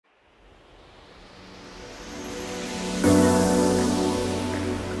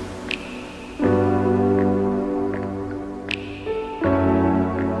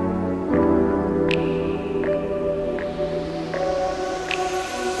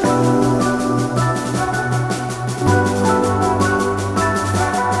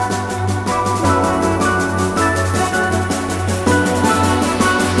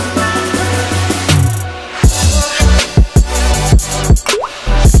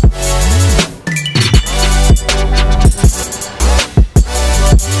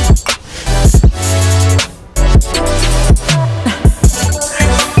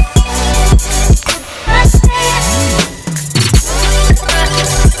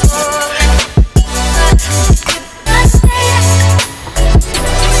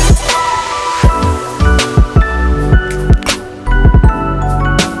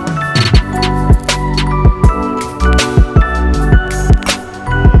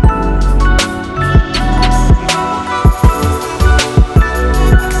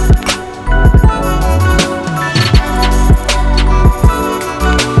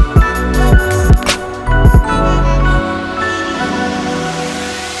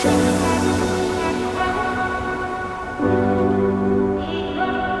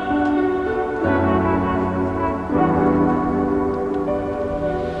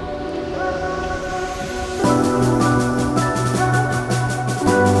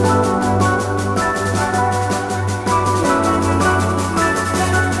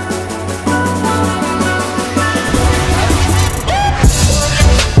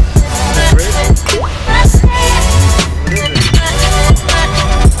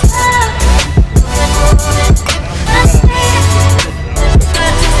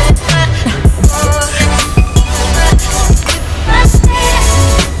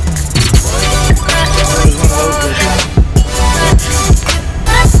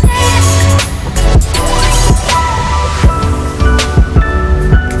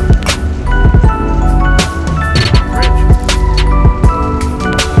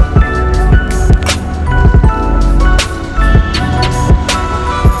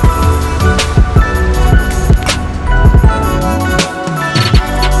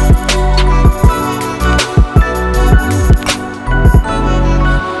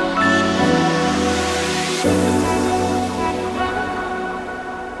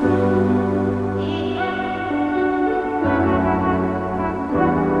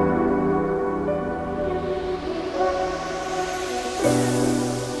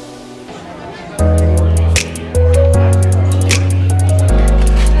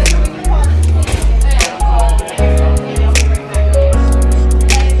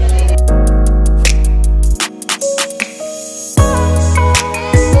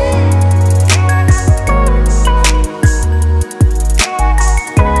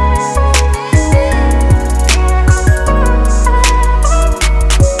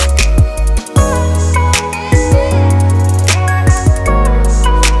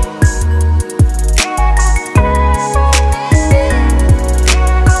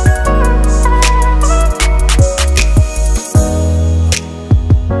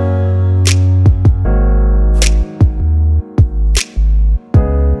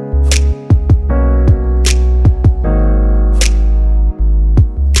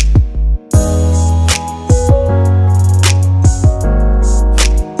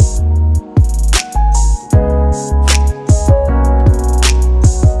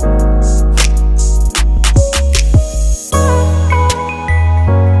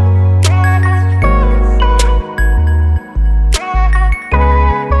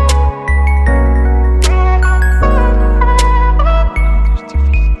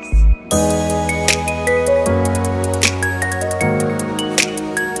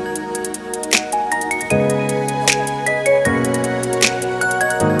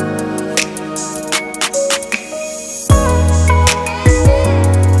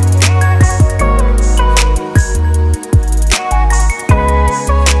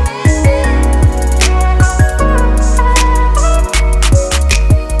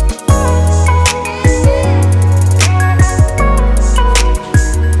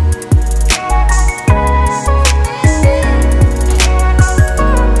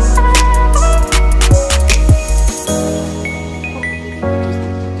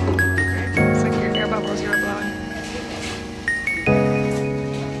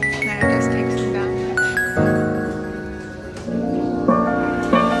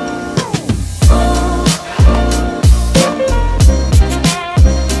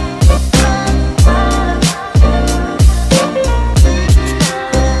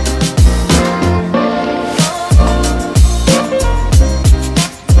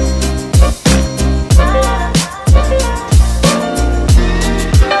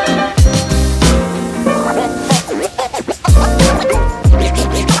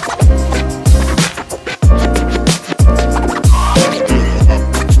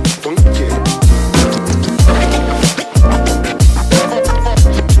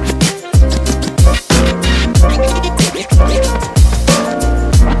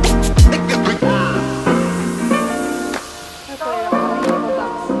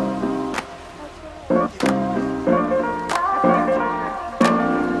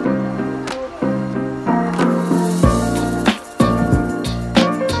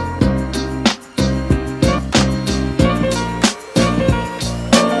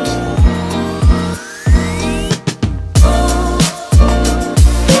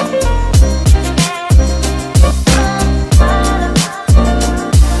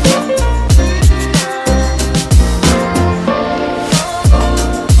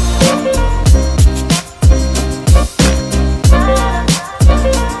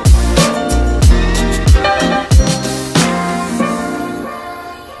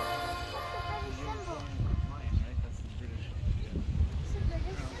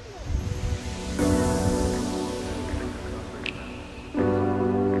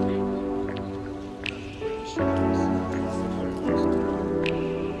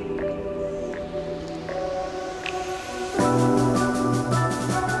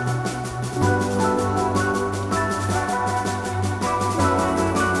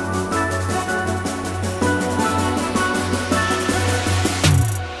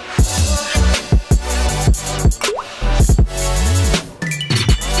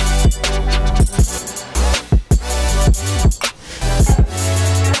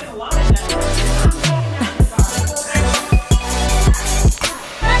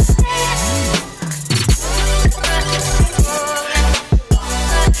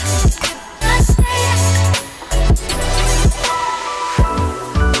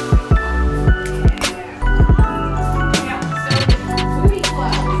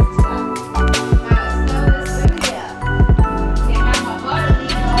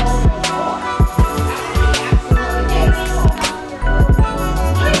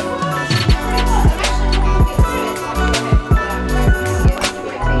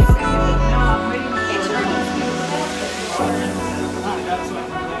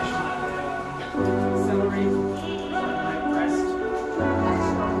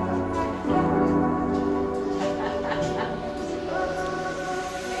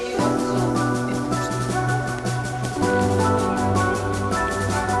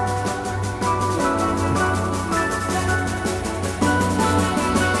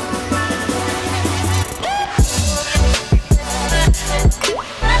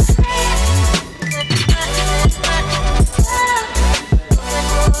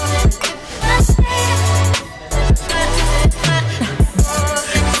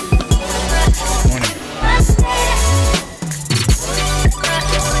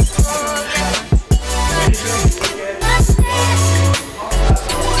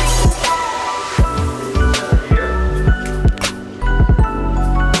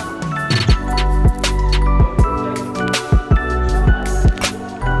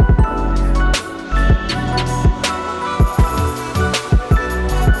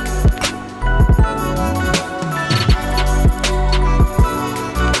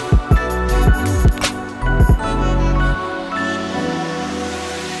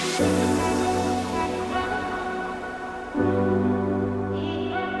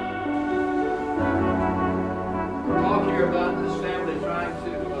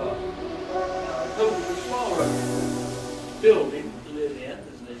building to live in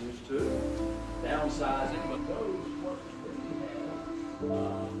as they used to, downsizing, but those workers really have.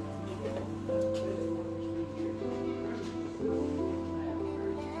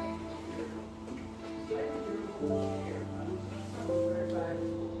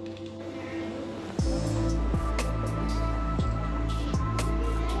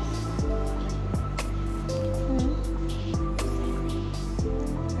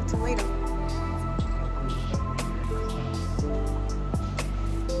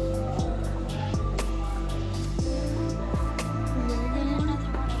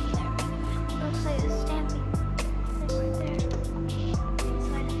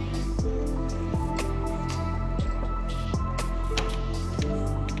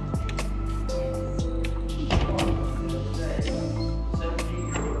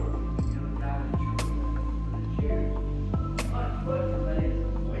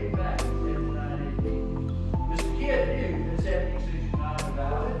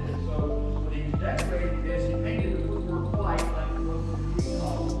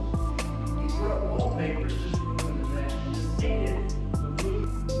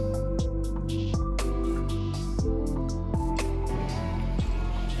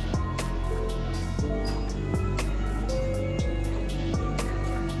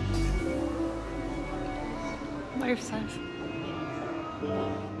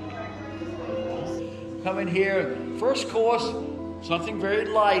 Come in here, first course, something very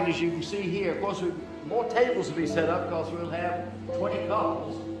light as you can see here. Of course, more tables will be set up because we'll have 20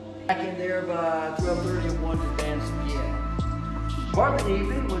 couples. Back in there by 12:30 and 1 to dance again. Part of the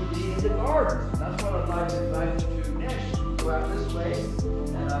evening would be in the gardens. That's what I'd like to invite you to next. Go out this way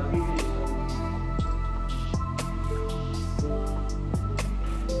and I'll give you some.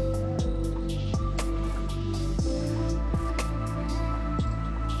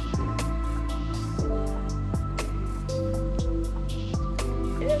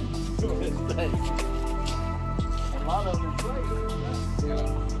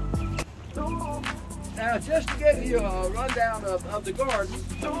 Now, just to give you a rundown of the garden,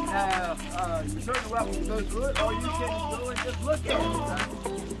 you're certainly welcome to go through it, or you can go and just look at it.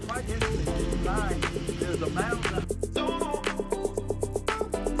 It's quite interesting. There's a mountain.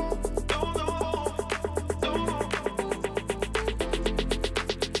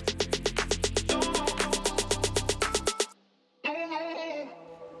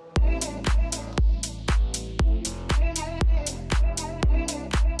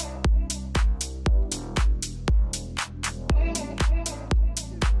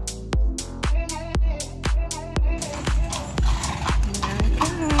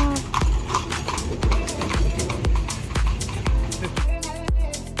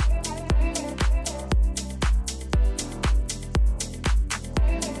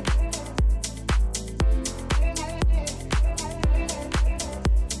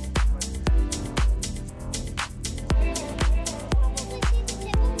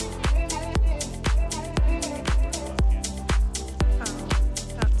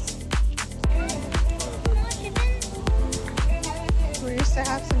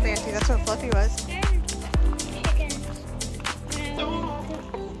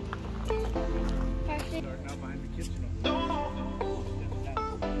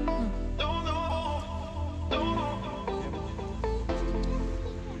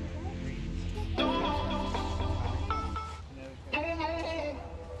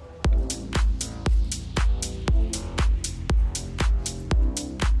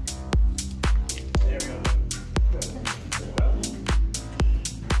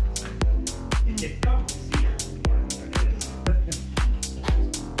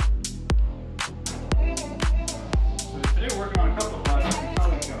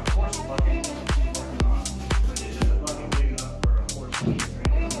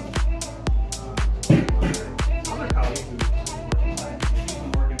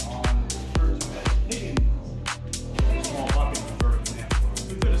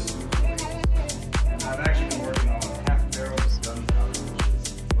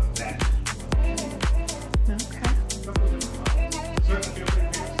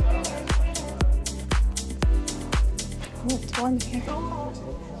 it's warm here.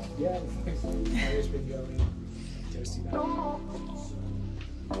 Yeah, the fire's been going. Toasty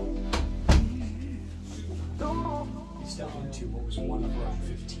We stepped into what was one of our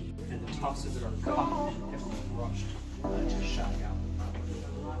 15, and the tops of it are cut and heavily brushed to shine out.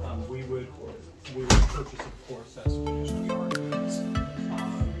 We would purchase, of course, as finished yard goods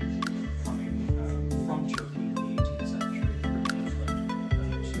coming from Turkey in the 18th century.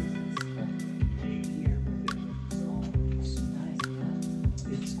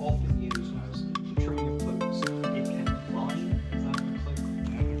 It's often used as trimming of clothes. It can line clothes.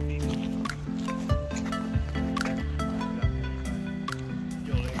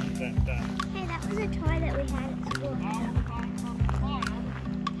 Hey, that was a toy that we had at school.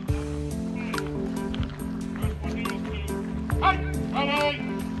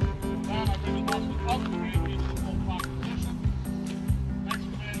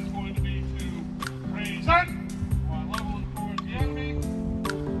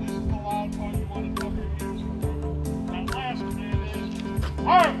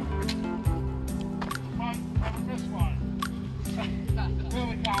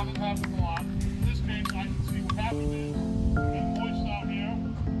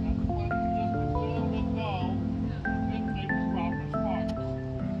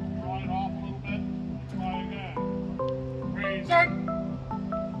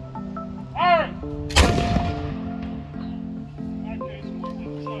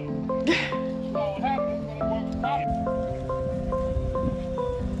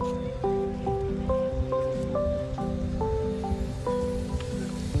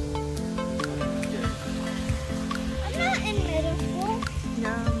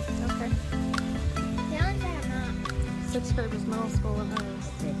 Sixth grade was middle school and hers.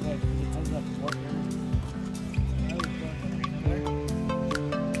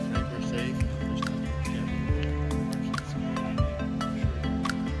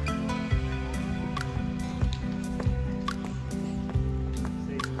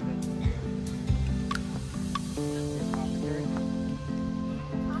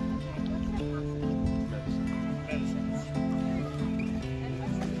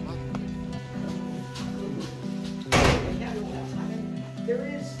 There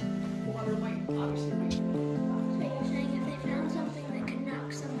is, well, there might obviously be. So you're saying if they found something that could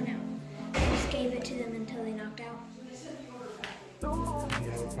knock someone out, they just gave it to them until they knocked out? Yeah,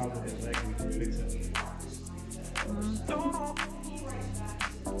 we'll probably his leg, we can fix it.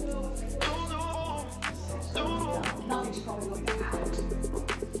 Nothing's probably going to happen.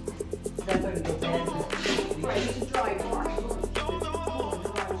 That's going to go bad. Right, it's a dry marsh.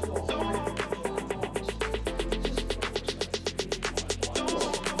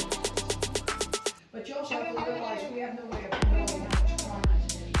 But you also have to realize we have no way of knowing how much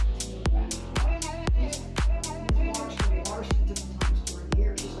chlorine is in it. These marks can be harvested at different times during the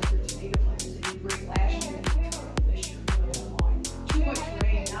year, just like your tomato plants. They need great last year, this year, too much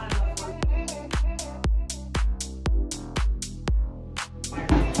rain, not enough fruit.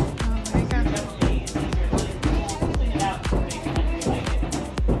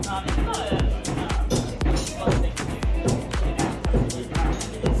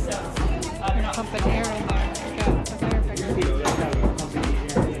 Pumping air in there. Got the fire picture.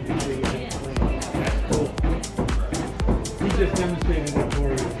 He just demonstrated it for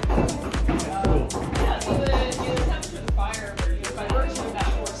you. Cool. Yeah, so the temperature of the fire, by virtue of that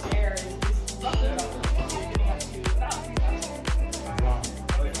forced air, is roughly about you're getting up to about 3,000. Wow.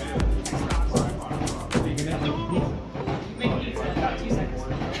 So you can have some pizza. You make pizza in about 2 seconds.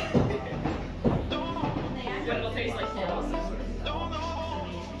 But it'll taste like kale.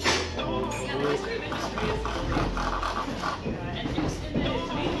 Yeah, the history of industry is and it's in the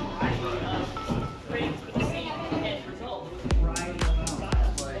amazing variety of grades with the same end result.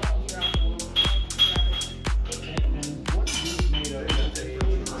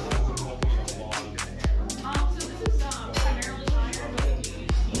 So this is primarily iron, but we do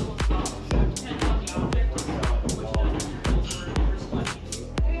use steel as well. So it depends on the object, which does the first one.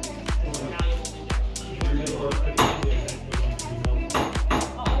 Malleable injection.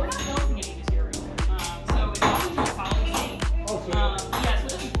 Oh, we're not melting any material. So it's always a solid state. Yeah,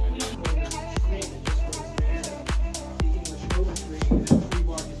 so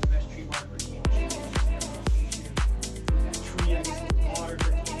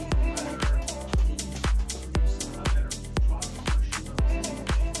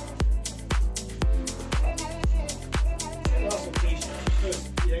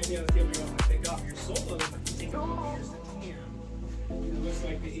It looks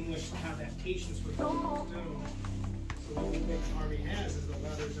like the English have adaptations with stone. So what we think the Army has is the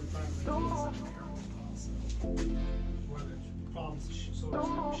leathers in front of the keys and the arrows also. One of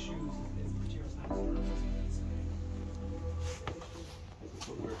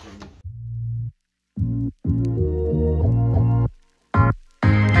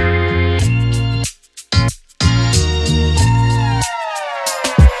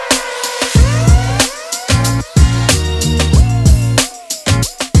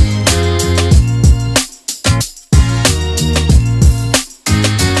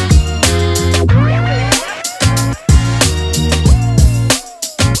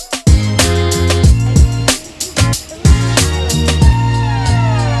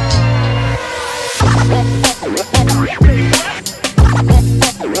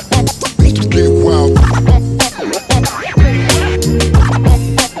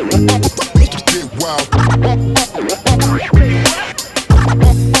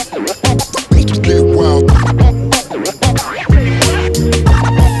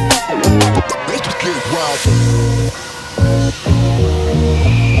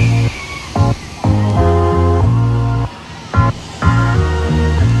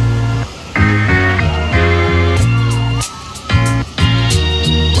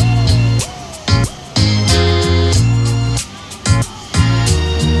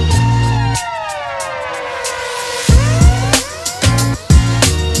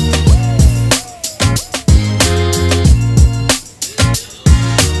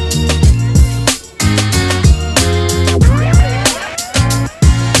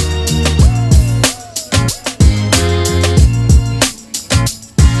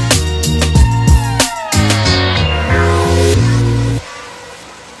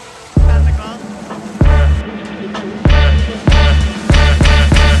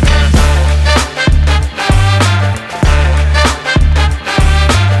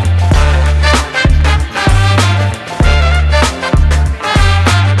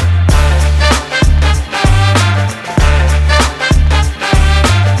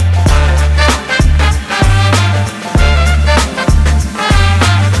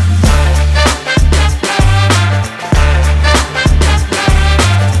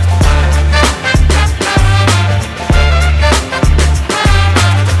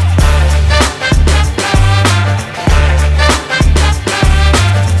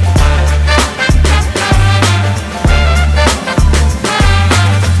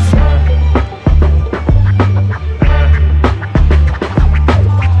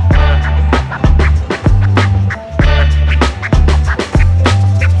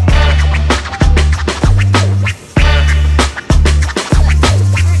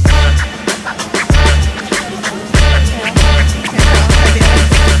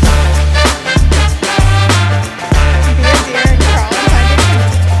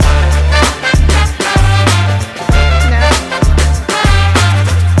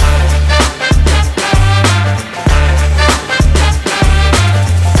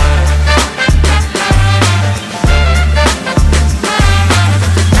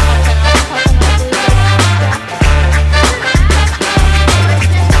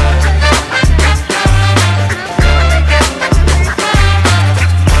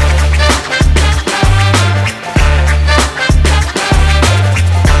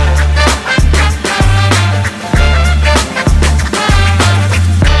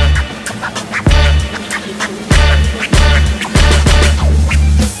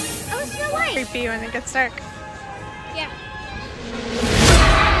Creepy when it gets dark.